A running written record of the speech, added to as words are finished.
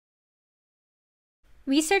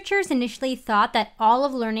Researchers initially thought that all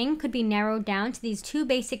of learning could be narrowed down to these two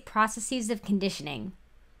basic processes of conditioning: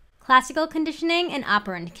 classical conditioning and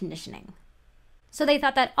operant conditioning. So they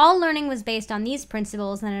thought that all learning was based on these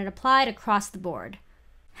principles and it applied across the board.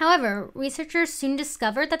 However, researchers soon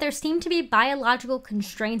discovered that there seemed to be biological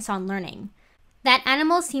constraints on learning, that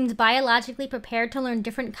animals seemed biologically prepared to learn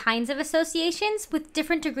different kinds of associations with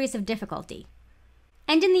different degrees of difficulty.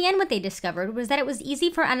 And in the end, what they discovered was that it was easy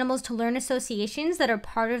for animals to learn associations that are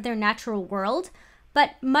part of their natural world,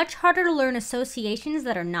 but much harder to learn associations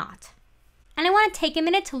that are not. And I want to take a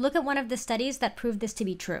minute to look at one of the studies that proved this to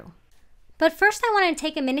be true. But first, I want to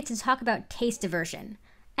take a minute to talk about taste aversion.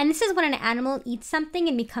 And this is when an animal eats something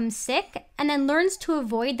and becomes sick, and then learns to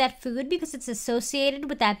avoid that food because it's associated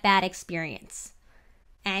with that bad experience.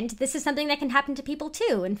 And this is something that can happen to people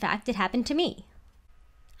too. In fact, it happened to me.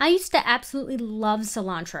 I used to absolutely love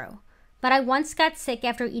cilantro, but I once got sick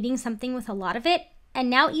after eating something with a lot of it, and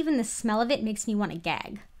now even the smell of it makes me want to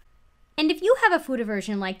gag. And if you have a food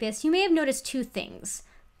aversion like this, you may have noticed two things.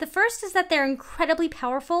 The first is that they're incredibly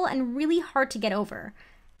powerful and really hard to get over.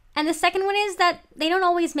 And the second one is that they don't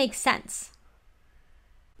always make sense.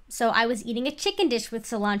 So I was eating a chicken dish with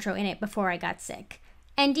cilantro in it before I got sick.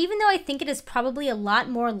 And even though I think it is probably a lot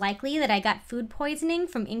more likely that I got food poisoning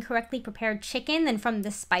from incorrectly prepared chicken than from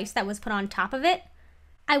the spice that was put on top of it,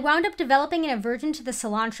 I wound up developing an aversion to the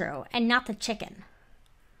cilantro and not the chicken.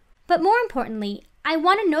 But more importantly, I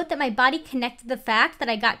want to note that my body connected the fact that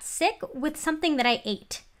I got sick with something that I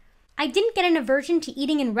ate. I didn't get an aversion to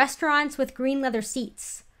eating in restaurants with green leather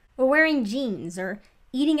seats, or wearing jeans, or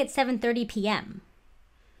eating at 7:30 p.m.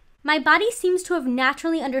 My body seems to have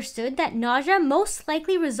naturally understood that nausea most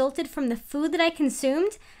likely resulted from the food that I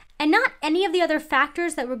consumed and not any of the other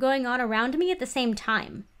factors that were going on around me at the same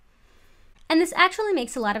time. And this actually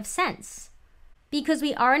makes a lot of sense, because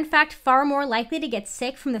we are in fact far more likely to get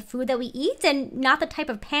sick from the food that we eat and not the type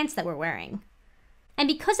of pants that we're wearing. And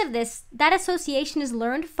because of this, that association is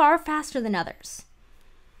learned far faster than others.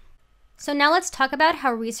 So now let's talk about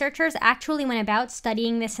how researchers actually went about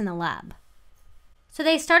studying this in the lab. So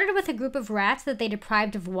they started with a group of rats that they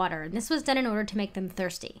deprived of water, and this was done in order to make them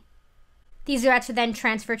thirsty. These rats were then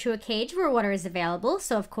transferred to a cage where water is available,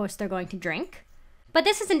 so of course they're going to drink. But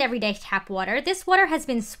this isn't everyday tap water. This water has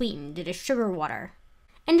been sweetened. It is sugar water.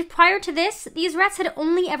 And prior to this, these rats had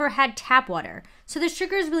only ever had tap water, so the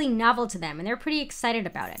sugar is really novel to them, and they're pretty excited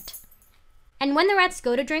about it. And when the rats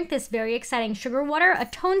go to drink this very exciting sugar water, a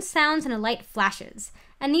tone sounds and a light flashes,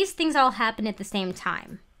 and these things all happen at the same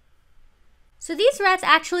time. So these rats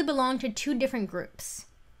actually belong to two different groups.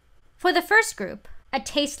 For the first group, a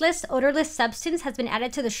tasteless, odorless substance has been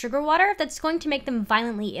added to the sugar water that's going to make them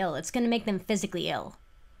violently ill. It's going to make them physically ill.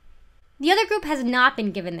 The other group has not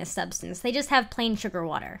been given this substance. They just have plain sugar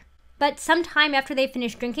water. But sometime after they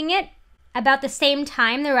finish drinking it, about the same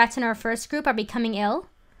time the rats in our first group are becoming ill,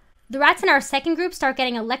 the rats in our second group start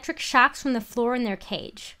getting electric shocks from the floor in their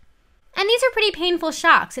cage. And these are pretty painful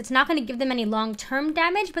shocks. It's not going to give them any long-term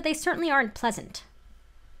damage, but they certainly aren't pleasant.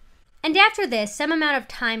 And after this, some amount of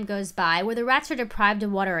time goes by where the rats are deprived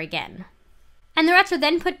of water again. And the rats are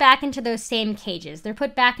then put back into those same cages. They're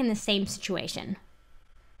put back in the same situation.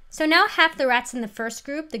 So now half the rats in the first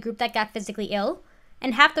group, the group that got physically ill,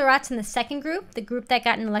 and half the rats in the second group, the group that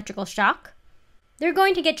got an electrical shock, they're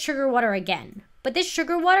going to get sugar water again. But this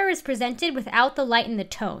sugar water is presented without the light and the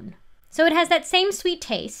tone. So it has that same sweet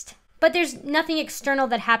taste, but there's nothing external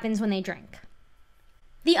that happens when they drink.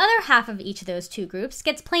 The other half of each of those two groups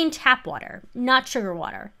gets plain tap water, not sugar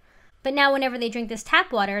water. But now whenever they drink this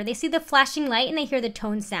tap water, they see the flashing light and they hear the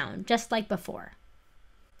tone sound, just like before.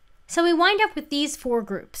 So we wind up with these four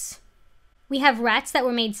groups. We have rats that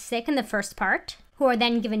were made sick in the first part, who are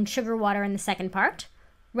then given sugar water in the second part.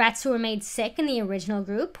 Rats who were made sick in the original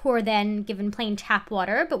group, who are then given plain tap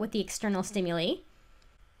water, but with the external stimuli.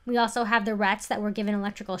 We also have the rats that were given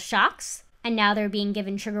electrical shocks, and now they're being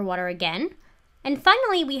given sugar water again. And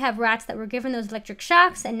finally, we have rats that were given those electric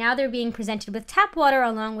shocks, and now they're being presented with tap water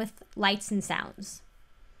along with lights and sounds.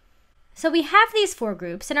 So we have these four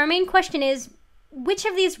groups, and our main question is, which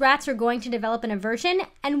of these rats are going to develop an aversion,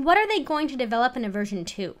 and what are they going to develop an aversion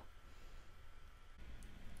to?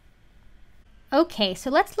 Okay, so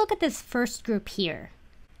let's look at this first group here.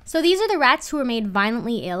 So these are the rats who were made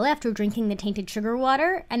violently ill after drinking the tainted sugar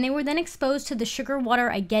water, and they were then exposed to the sugar water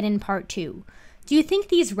again in part 2. Do you think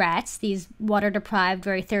these rats, these water-deprived,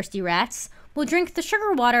 very thirsty rats, will drink the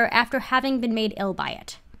sugar water after having been made ill by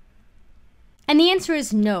it? And the answer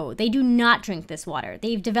is no, they do not drink this water.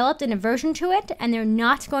 They've developed an aversion to it, and they're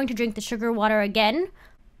not going to drink the sugar water again,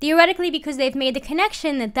 theoretically because they've made the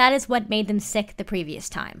connection that that is what made them sick the previous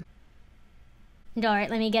time. And all right,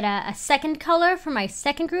 let me get a second color for my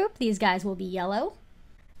second group. These guys will be yellow.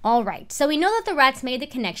 All right, so we know that the rats made the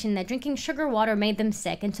connection that drinking sugar water made them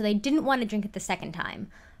sick, and so they didn't want to drink it the second time.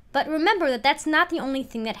 But remember that that's not the only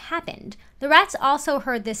thing that happened. The rats also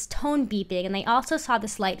heard this tone beeping, and they also saw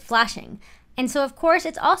this light flashing. And so, of course,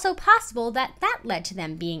 it's also possible that that led to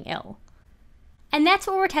them being ill. And that's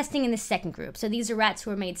what we're testing in the second group. So these are rats who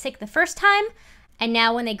were made sick the first time, and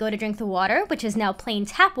now when they go to drink the water, which is now plain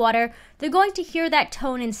tap water, they're going to hear that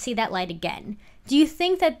tone and see that light again. Do you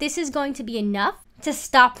think that this is going to be enough to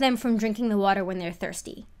stop them from drinking the water when they're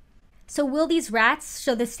thirsty? So will these rats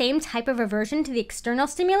show the same type of aversion to the external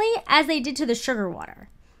stimuli as they did to the sugar water?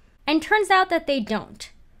 And turns out that they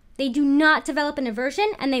don't. They do not develop an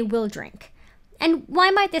aversion, and they will drink. And why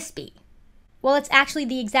might this be? Well, it's actually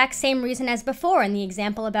the exact same reason as before in the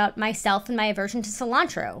example about myself and my aversion to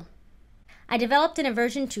cilantro. I developed an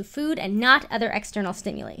aversion to food and not other external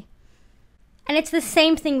stimuli. And it's the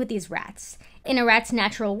same thing with these rats. In a rat's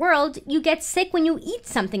natural world, you get sick when you eat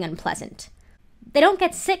something unpleasant. They don't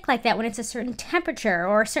get sick like that when it's a certain temperature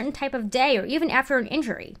or a certain type of day or even after an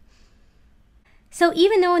injury. So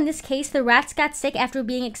even though in this case the rats got sick after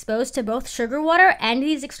being exposed to both sugar water and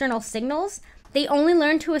these external signals, they only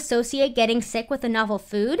learned to associate getting sick with a novel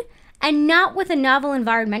food and not with the novel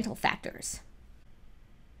environmental factors.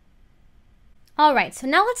 Alright, so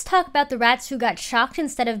now let's talk about the rats who got shocked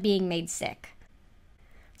instead of being made sick.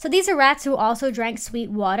 So these are rats who also drank sweet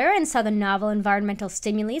water and saw the novel environmental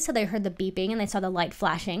stimuli, so they heard the beeping and they saw the light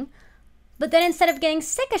flashing. But then instead of getting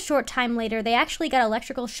sick a short time later, they actually got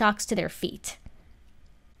electrical shocks to their feet.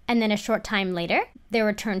 And then a short time later, they're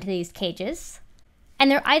returned to these cages. And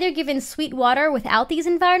they're either given sweet water without these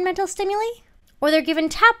environmental stimuli, or they're given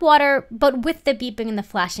tap water but with the beeping and the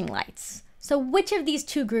flashing lights. So which of these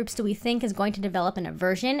two groups do we think is going to develop an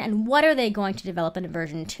aversion, and what are they going to develop an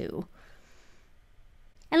aversion to?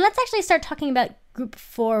 And let's actually start talking about group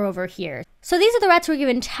 4 over here. So these are the rats who were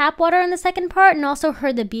given tap water in the second part and also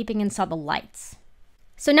heard the beeping and saw the lights.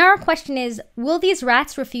 So now our question is, will these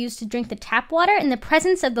rats refuse to drink the tap water in the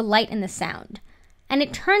presence of the light and the sound? And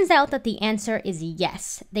it turns out that the answer is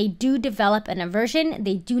yes. They do develop an aversion.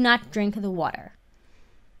 They do not drink the water.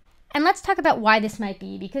 And let's talk about why this might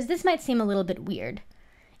be, because this might seem a little bit weird.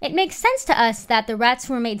 It makes sense to us that the rats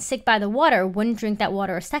who were made sick by the water wouldn't drink that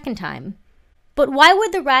water a second time. But why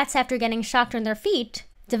would the rats, after getting shocked on their feet,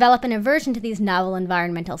 develop an aversion to these novel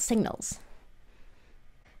environmental signals?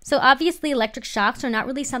 So obviously electric shocks are not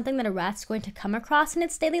really something that a rat's going to come across in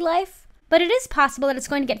its daily life, but it is possible that it's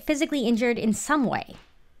going to get physically injured in some way.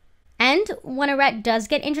 And when a rat does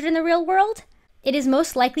get injured in the real world, it is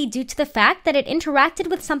most likely due to the fact that it interacted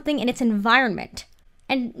with something in its environment,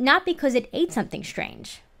 and not because it ate something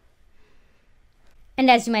strange. And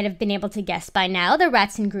as you might have been able to guess by now, the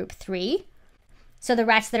rats in group 3, so the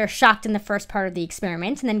rats that are shocked in the first part of the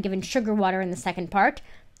experiment and then given sugar water in the second part,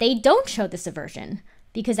 they don't show this aversion.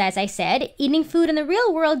 Because as I said, eating food in the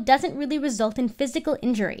real world doesn't really result in physical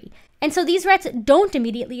injury. And so these rats don't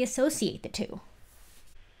immediately associate the two.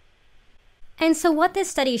 And so what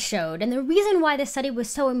this study showed, and the reason why this study was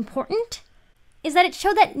so important, is that it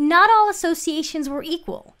showed that not all associations were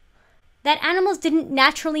equal. That animals didn't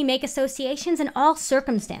naturally make associations in all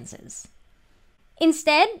circumstances.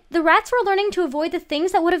 Instead, the rats were learning to avoid the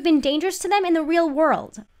things that would have been dangerous to them in the real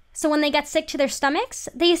world. So when they got sick to their stomachs,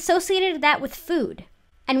 they associated that with food.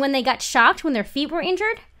 And when they got shocked when their feet were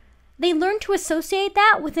injured, they learned to associate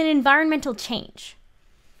that with an environmental change.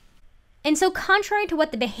 And so contrary to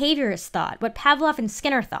what the behaviorists thought, what Pavlov and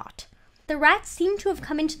Skinner thought, the rats seem to have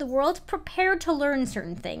come into the world prepared to learn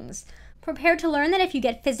certain things. Prepared to learn that if you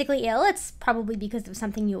get physically ill, it's probably because of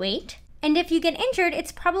something you ate. And if you get injured,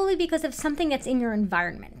 it's probably because of something that's in your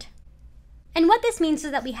environment. And what this means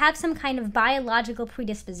is that we have some kind of biological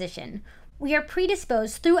predisposition. We are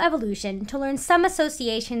predisposed through evolution to learn some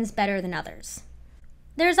associations better than others.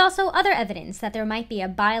 There's also other evidence that there might be a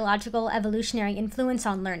biological evolutionary influence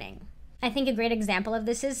on learning. I think a great example of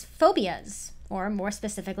this is phobias, or more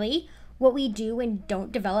specifically, what we do and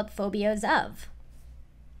don't develop phobias of.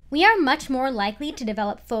 We are much more likely to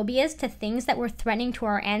develop phobias to things that were threatening to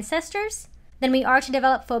our ancestors than we are to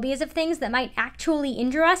develop phobias of things that might actually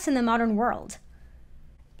injure us in the modern world.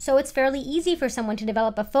 So it's fairly easy for someone to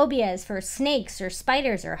develop a phobia for snakes or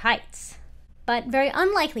spiders or heights, but very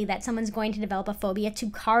unlikely that someone's going to develop a phobia to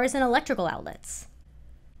cars and electrical outlets.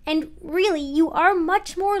 And really, you are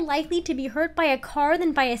much more likely to be hurt by a car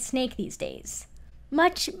than by a snake these days.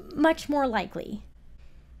 Much, much more likely.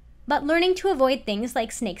 But learning to avoid things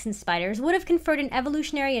like snakes and spiders would have conferred an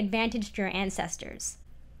evolutionary advantage to your ancestors,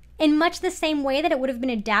 in much the same way that it would have been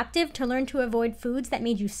adaptive to learn to avoid foods that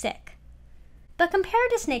made you sick. But compared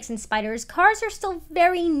to snakes and spiders, cars are still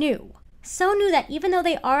very new. So new that even though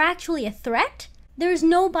they are actually a threat, there is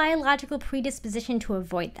no biological predisposition to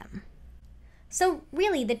avoid them. So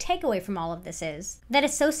really, the takeaway from all of this is that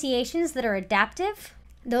associations that are adaptive,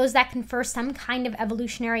 those that confer some kind of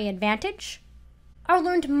evolutionary advantage, are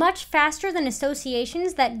learned much faster than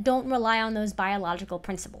associations that don't rely on those biological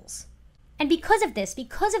principles. And because of this,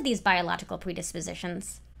 because of these biological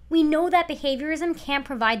predispositions, we know that behaviorism can't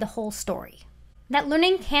provide the whole story. That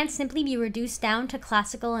learning can't simply be reduced down to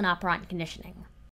classical and operant conditioning.